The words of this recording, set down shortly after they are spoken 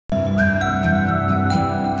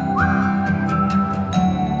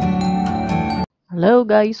Halo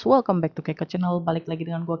guys, welcome back to KEKO channel. Balik lagi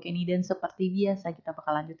dengan gua Kenny dan seperti biasa kita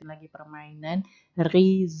bakal lanjutin lagi permainan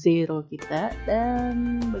ReZero kita.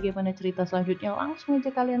 Dan bagaimana cerita selanjutnya, langsung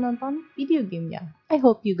aja kalian nonton video gamenya. I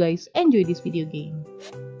hope you guys enjoy this video game.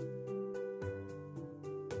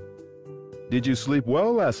 Did you sleep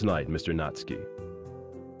well last night, Mr. Natsuki?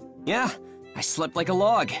 Yeah, I slept like a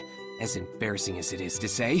log. As embarrassing as it is to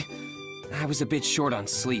say. I was a bit short on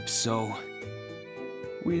sleep, so...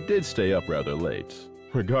 We did stay up rather late.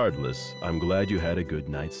 Regardless, I'm glad you had a good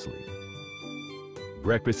night's sleep.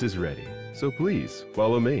 Breakfast is ready, so please,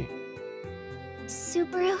 follow me.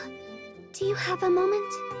 Subaru, do you have a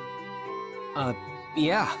moment?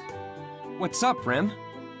 Yeah. What's up, Rem?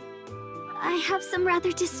 I have some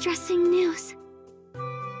rather distressing news.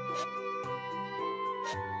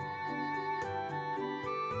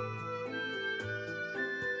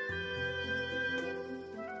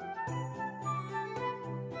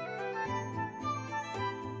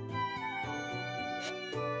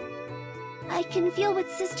 I can feel what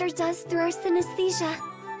Sister does through our synesthesia,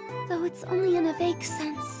 though it's only in a vague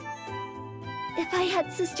sense. If I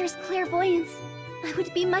had Sister's clairvoyance, I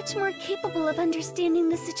would be much more capable of understanding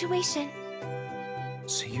the situation.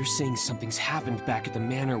 So you're saying something's happened back at the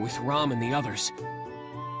manor with Ram and the others.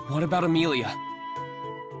 What about Emilia?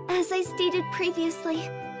 As I stated previously,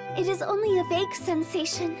 it is only a vague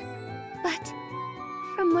sensation, but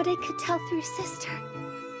from what I could tell through Sister...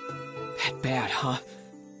 That bad, huh?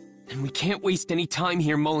 And we can't waste any time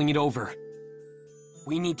here mulling it over.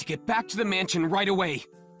 We need to get back to the mansion right away.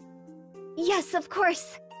 Yes, of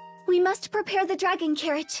course. We must prepare the dragon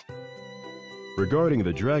carriage. Regarding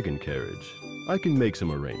the dragon carriage, I can make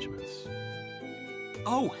some arrangements.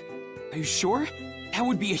 Oh, are you sure? That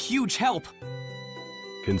would be a huge help.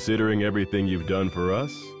 Considering everything you've done for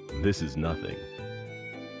us, this is nothing.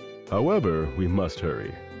 However, we must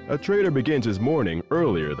hurry. A trader begins his morning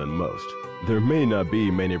earlier than most. There may not be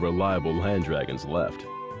many reliable land dragons left.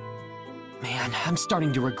 Man, I'm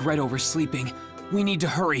starting to regret oversleeping. We need to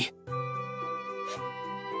hurry.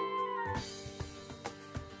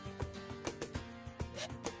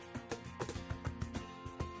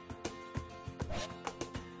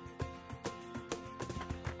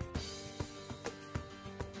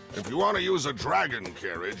 If you want to use a dragon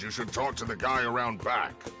carriage, you should talk to the guy around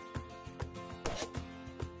back.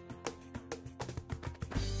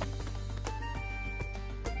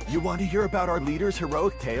 You want to hear about our leader's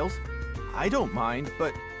heroic tales? I don't mind,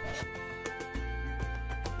 but...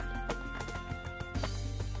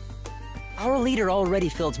 Our leader already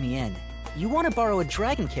filled me in. You want to borrow a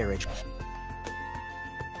dragon carriage?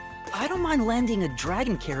 I don't mind lending a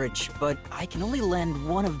dragon carriage, but I can only lend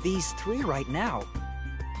one of these three right now.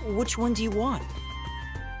 Which one do you want?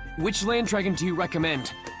 Which land dragon do you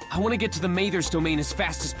recommend? I want to get to the Mather's domain as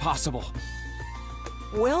fast as possible.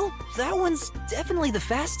 Well, that one's definitely the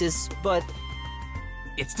fastest, but...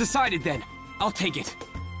 It's decided then. I'll take it.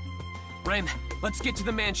 Rem, let's get to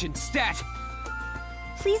the mansion. Stat!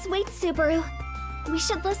 Please wait, Subaru. We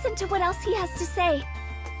should listen to what else he has to say.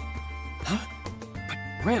 Huh?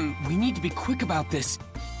 But Rem, we need to be quick about this.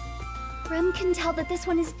 Rem can tell that this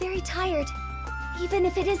one is very tired, even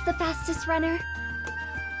if it is the fastest runner.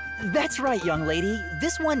 That's right, young lady.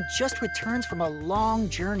 This one just returns from a long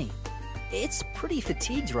journey. It's pretty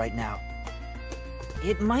fatigued right now.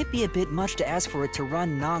 It might be a bit much to ask for it to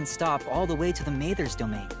run non-stop all the way to the Mather's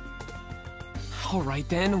domain. Alright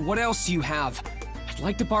then, what else do you have? I'd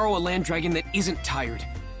like to borrow a land dragon that isn't tired.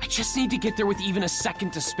 I just need to get there with even a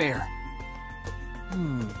second to spare.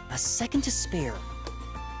 A second to spare.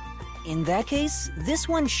 In that case, this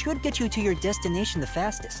one should get you to your destination the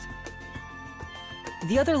fastest.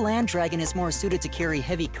 The other land dragon is more suited to carry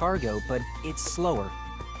heavy cargo, but it's slower.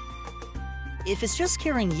 If it's just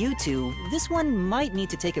carrying you two, this one might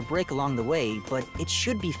need to take a break along the way, but it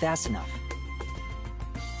should be fast enough.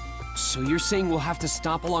 So you're saying we'll have to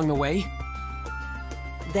stop along the way?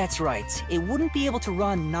 That's right. It wouldn't be able to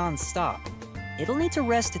run non-stop. It'll need to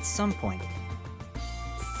rest at some point.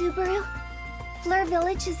 Subaru, Fleur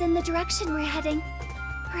Village is in the direction we're heading.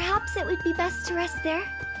 Perhaps it would be best to rest there?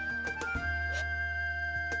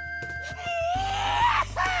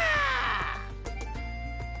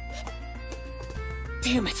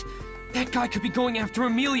 Damn it! That guy could be going after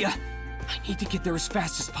Emilia! I need to get there as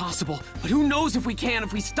fast as possible, but who knows if we can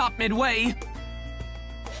if we stop midway!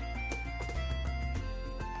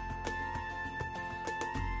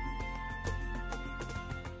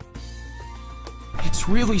 It's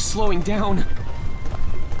really slowing down.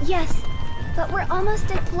 Yes, but we're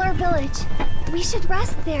almost at Fleur Village. We should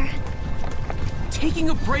rest there. Taking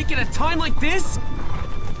a break at a time like this?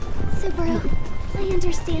 Subaru, I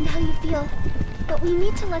understand how you feel. but we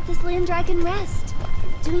need to let this land dragon rest.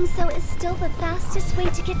 Doing so is still the fastest way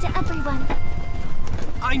to get to everyone.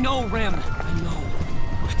 I know, Rem. I know.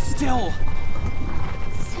 But still...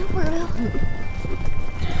 Subaru.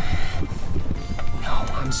 No,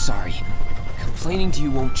 I'm sorry. Complaining to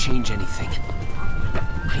you won't change anything.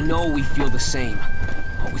 I know we feel the same,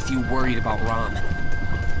 but with you worried about Ram.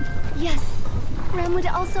 Yes. Ram would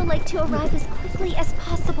also like to arrive as quickly as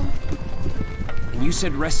possible. And you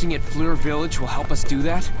said resting at Fleur Village will help us do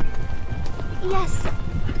that? Yes.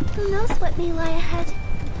 Who knows what may lie ahead?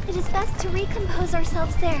 It is best to recompose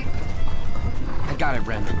ourselves there. I got it,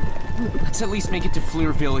 Ren. Let's at least make it to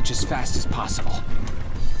Fleur Village as fast as possible.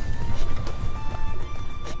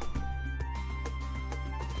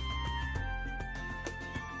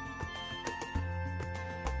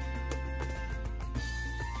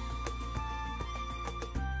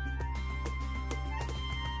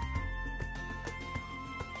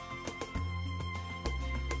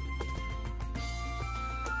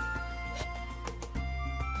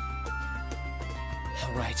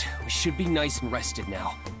 Alright, we should be nice and rested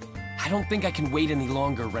now. I don't think I can wait any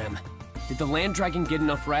longer, Rem. Did the land dragon get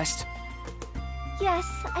enough rest? Yes,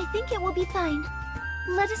 I think it will be fine.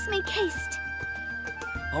 Let us make haste.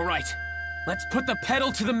 Alright, let's put the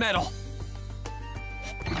pedal to the metal.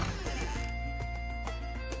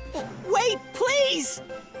 Wait, please!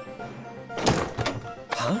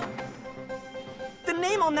 Huh? The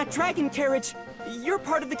name on that dragon carriage. You're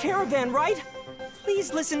part of the caravan, right?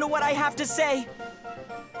 Please listen to what I have to say.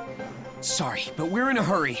 Sorry, but we're in a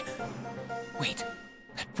hurry. Wait,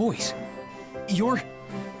 that voice. You're...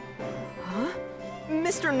 Huh?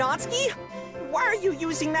 Mr. Natsuki? Why are you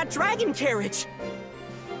using that dragon carriage?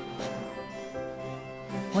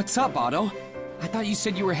 What's up, Otto? I thought you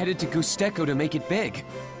said you were headed to Gusteko to make it big.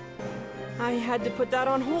 I had to put that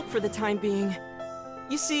on hold for the time being.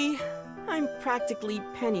 You see, I'm practically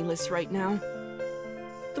penniless right now.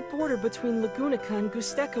 The border between Lagunica and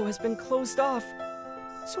Gusteko has been closed off,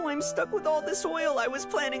 so I'm stuck with all this oil I was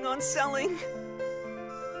planning on selling.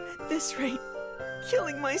 At this rate,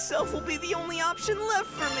 killing myself will be the only option left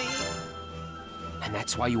for me. And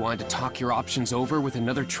that's why you wanted to talk your options over with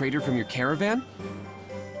another trader from your caravan?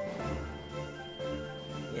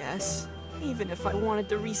 Yes, even if I wanted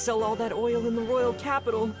to resell all that oil in the royal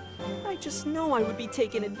capital, I just know I would be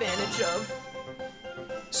taken advantage of.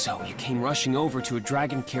 So you came rushing over to a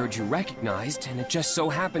dragon carriage you recognized, and it just so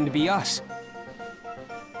happened to be us.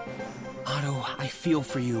 Otto, I feel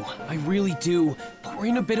for you. I really do, but we're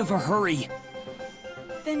in a bit of a hurry.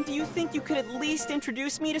 Then do you think you could at least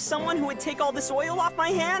introduce me to someone who would take all this oil off my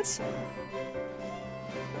hands?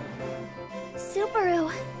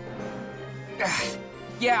 Subaru.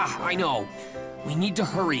 Yeah, I know. We need to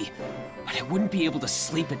hurry, but I wouldn't be able to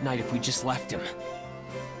sleep at night if we just left him.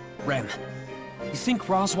 Rem, you think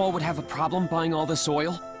Roswaal would have a problem buying all this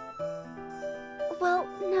oil? Well,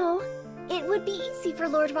 no. It would be easy for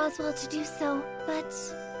Lord Roswaal to do so, but...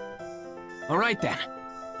 Alright then.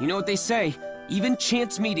 You know what they say, even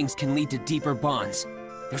chance meetings can lead to deeper bonds.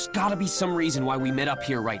 There's gotta be some reason why we met up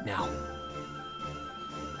here right now.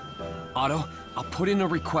 Otto, I'll put in a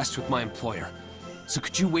request with my employer. So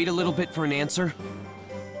could you wait a little bit for an answer?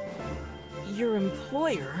 Your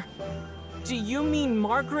employer? Do you mean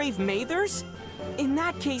Margrave Mathers? In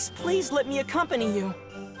that case, please let me accompany you.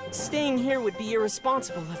 Staying here would be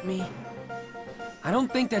irresponsible of me. I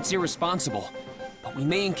don't think that's irresponsible, but we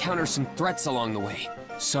may encounter some threats along the way,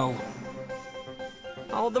 so...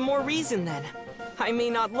 All the more reason then. I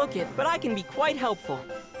may not look it, but I can be quite helpful.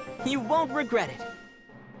 You won't regret it.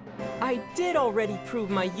 I did already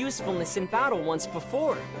prove my usefulness in battle once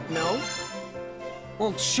before, no?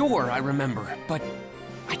 Well, sure, I remember, but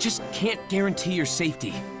I just can't guarantee your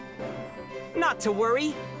safety. Not to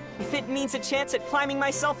worry. If it means a chance at climbing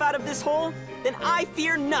myself out of this hole, then I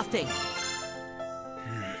fear nothing.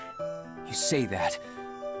 You say that,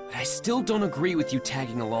 but I still don't agree with you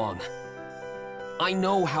tagging along. I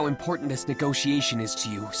know how important this negotiation is to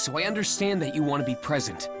you, so I understand that you want to be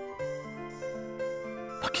present.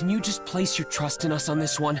 But can you just place your trust in us on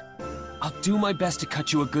this one? I'll do my best to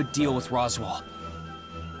cut you a good deal with Roswaal.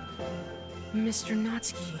 Mr.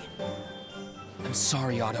 Natsuki. I'm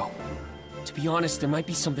sorry, Otto. To be honest, there might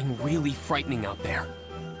be something really frightening out there.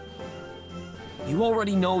 You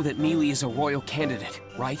already know that Mealy is a royal candidate,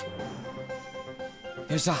 right?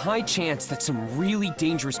 There's a high chance that some really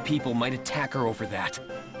dangerous people might attack her over that.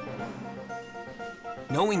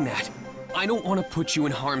 Knowing that, I don't want to put you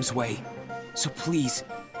in harm's way. So please,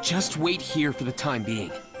 just wait here for the time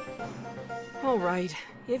being. All right,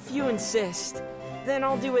 if you insist, then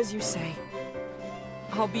I'll do as you say.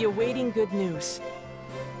 I'll be awaiting good news.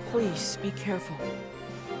 Please, be careful.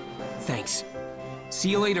 Thanks. See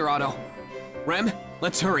you later, Otto. Rem,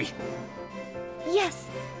 let's hurry. Yes,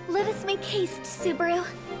 let us make haste, Subaru.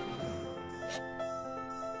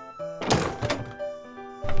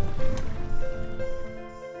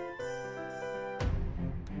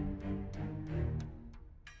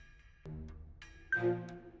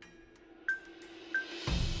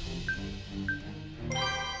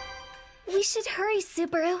 We should hurry,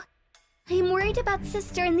 Subaru. I'm worried about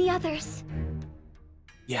Sister and the others.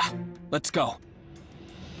 Yeah, let's go.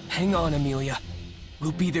 Hang on, Emilia.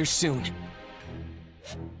 We'll be there soon.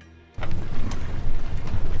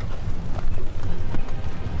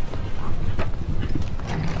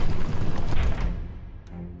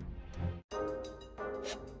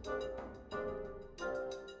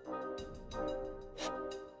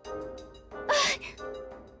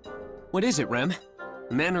 What is it, Rem?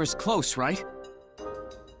 The manor is close, right?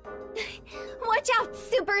 Watch out,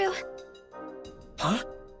 Subaru! Huh?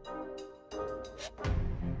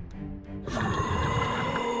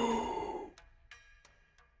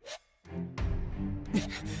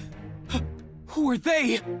 Who are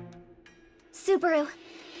they? Subaru,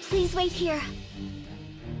 please wait here.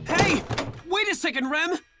 Hey! Wait a second,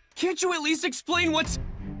 Rem! Can't you at least explain what's...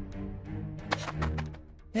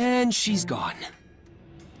 And she's gone.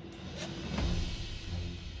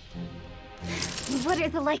 What are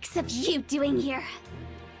the likes of you doing here?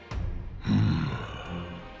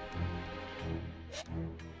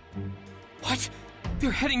 What?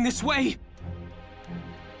 They're heading this way!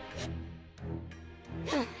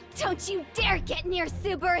 Don't you dare get near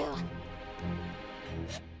Subaru!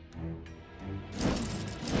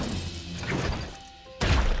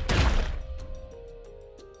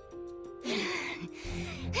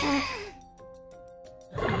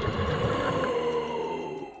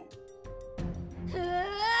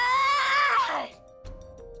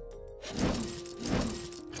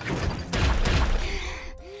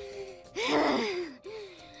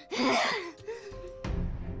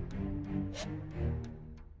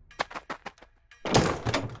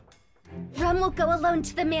 Rum will go alone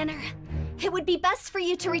to the manor. It would be best for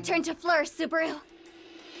you to return to Fleur, Subaru.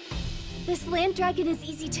 This land dragon is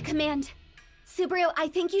easy to command. Subaru, I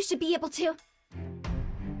think you should be able to.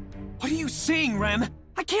 What are you saying, Rem?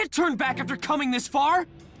 I can't turn back after coming this far!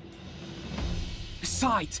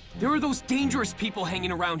 Besides, there are those dangerous people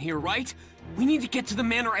hanging around here, right? We need to get to the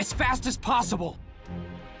manor as fast as possible.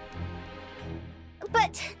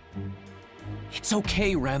 But... It's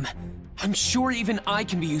okay, Rem. I'm sure even I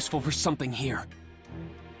can be useful for something here.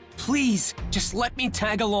 Please, just let me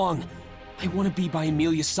tag along. I want to be by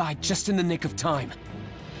Emilia's side just in the nick of time.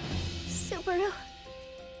 Subaru...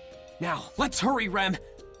 Now, let's hurry, Rem.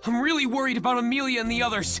 I'm really worried about Emilia and the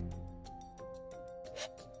others.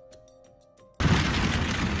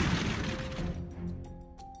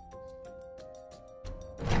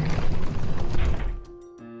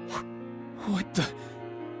 What the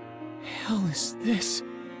hell is this?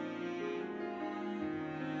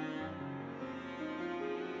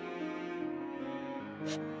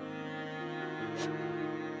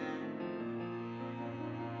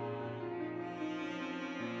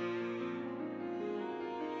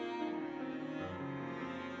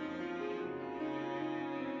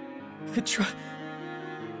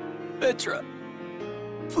 Petra,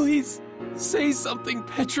 please say something,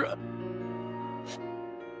 Petra.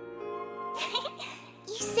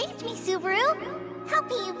 You saved me, Subaru! I'll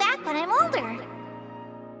pay you back when I'm older.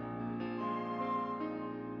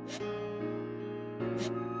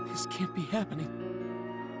 This can't be happening.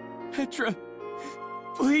 Petra,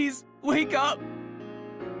 please wake up.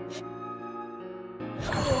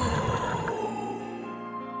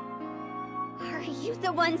 Are you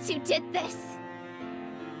the ones who did this?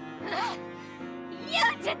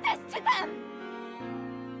 You did this to them!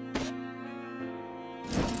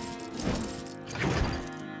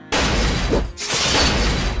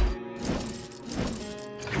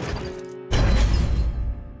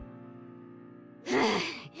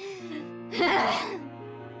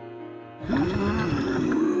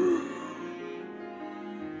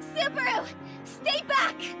 Subaru! Stay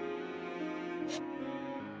back!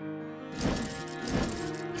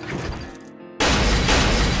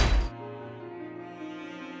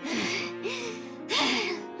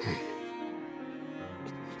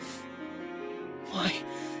 Why?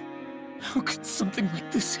 How could something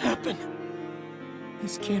like this happen?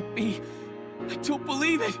 This can't be. I don't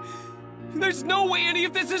believe it. There's no way any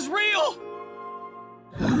of this is real!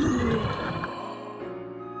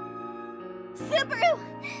 Subaru!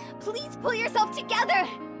 Please pull yourself together!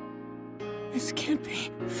 This can't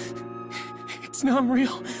be. It's not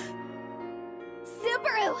real.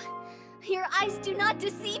 Subaru! eyes do not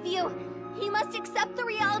deceive you. You must accept the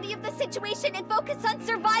reality of the situation and focus on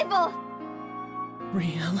survival.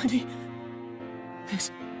 Reality?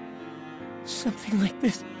 There's something like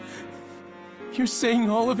this. You're saying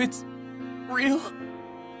all of it's real?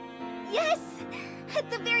 Yes! At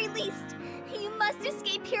the very least, you must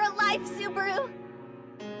escape here alive, Subaru.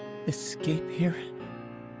 Escape here?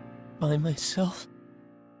 By myself?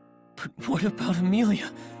 But what about Emilia?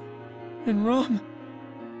 And Rom?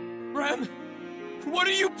 Rem! What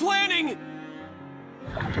are you planning?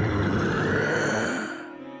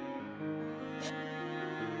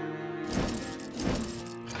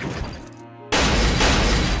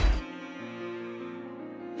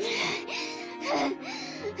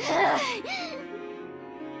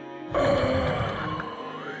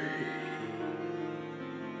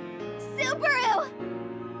 Subaru!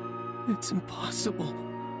 It's impossible.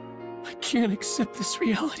 I can't accept this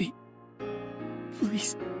reality.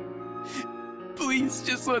 Please. Please,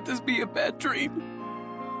 just let this be a bad dream.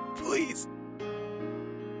 Please.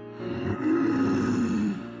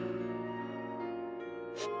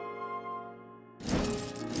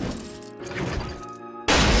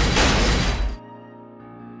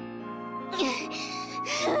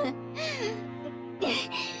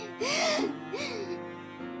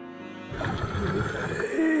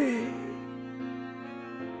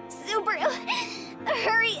 Subaru,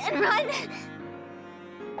 hurry and run!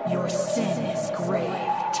 Your sin is grave,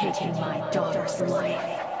 taking my daughter's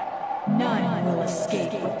life. None will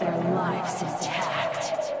escape with their lives intact.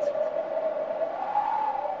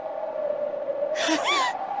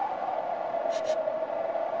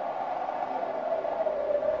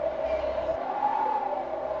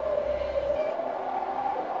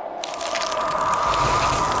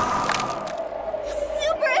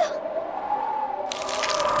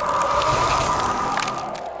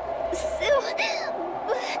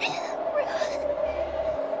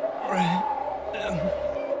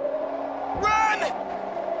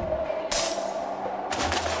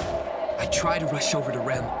 I try to rush over to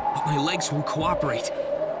Rem, but my legs won't cooperate.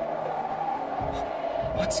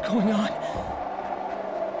 What's going on?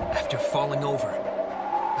 After falling over,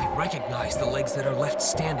 I recognize the legs that are left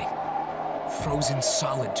standing, frozen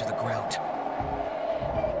solid to the ground.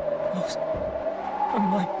 Those are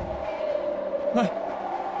my...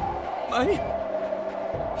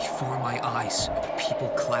 Before my eyes are the people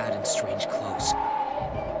clad in strange clothes.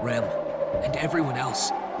 Rem, and everyone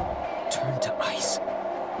else, turned to ice.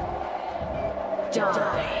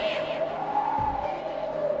 Die.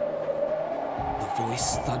 The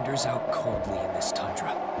voice thunders out coldly in this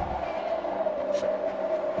tundra.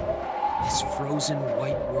 This frozen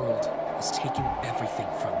white world has taken everything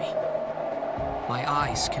from me. My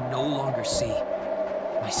eyes can no longer see.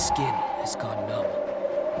 My skin has gone numb.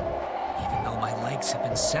 Even though my legs have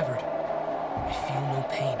been severed, I feel no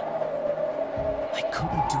pain. I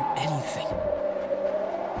couldn't do anything.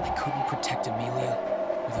 I couldn't protect Emilia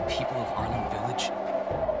or the people of Irlam village.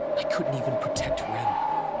 I couldn't even protect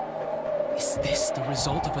Rem. Is this the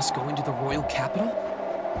result of us going to the royal capital?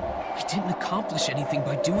 I didn't accomplish anything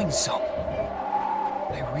by doing so.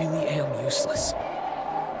 I really am useless.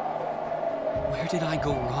 Where did I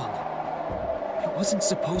go wrong? It wasn't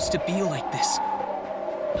supposed to be like this.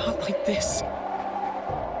 Not like this.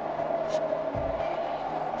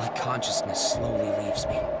 My consciousness slowly leaves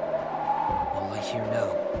me. All I hear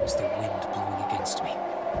now is the wind blowing against me.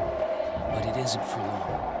 But it isn't for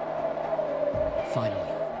long.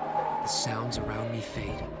 Finally, the sounds around me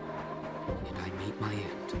fade, and I meet my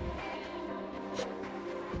end.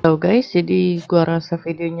 So guys, jadi gua rasa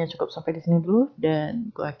videonya cukup sampai di sini dulu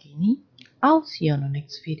dan gua akhiri. I'll see you on the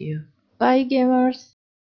next video. Bye gamers.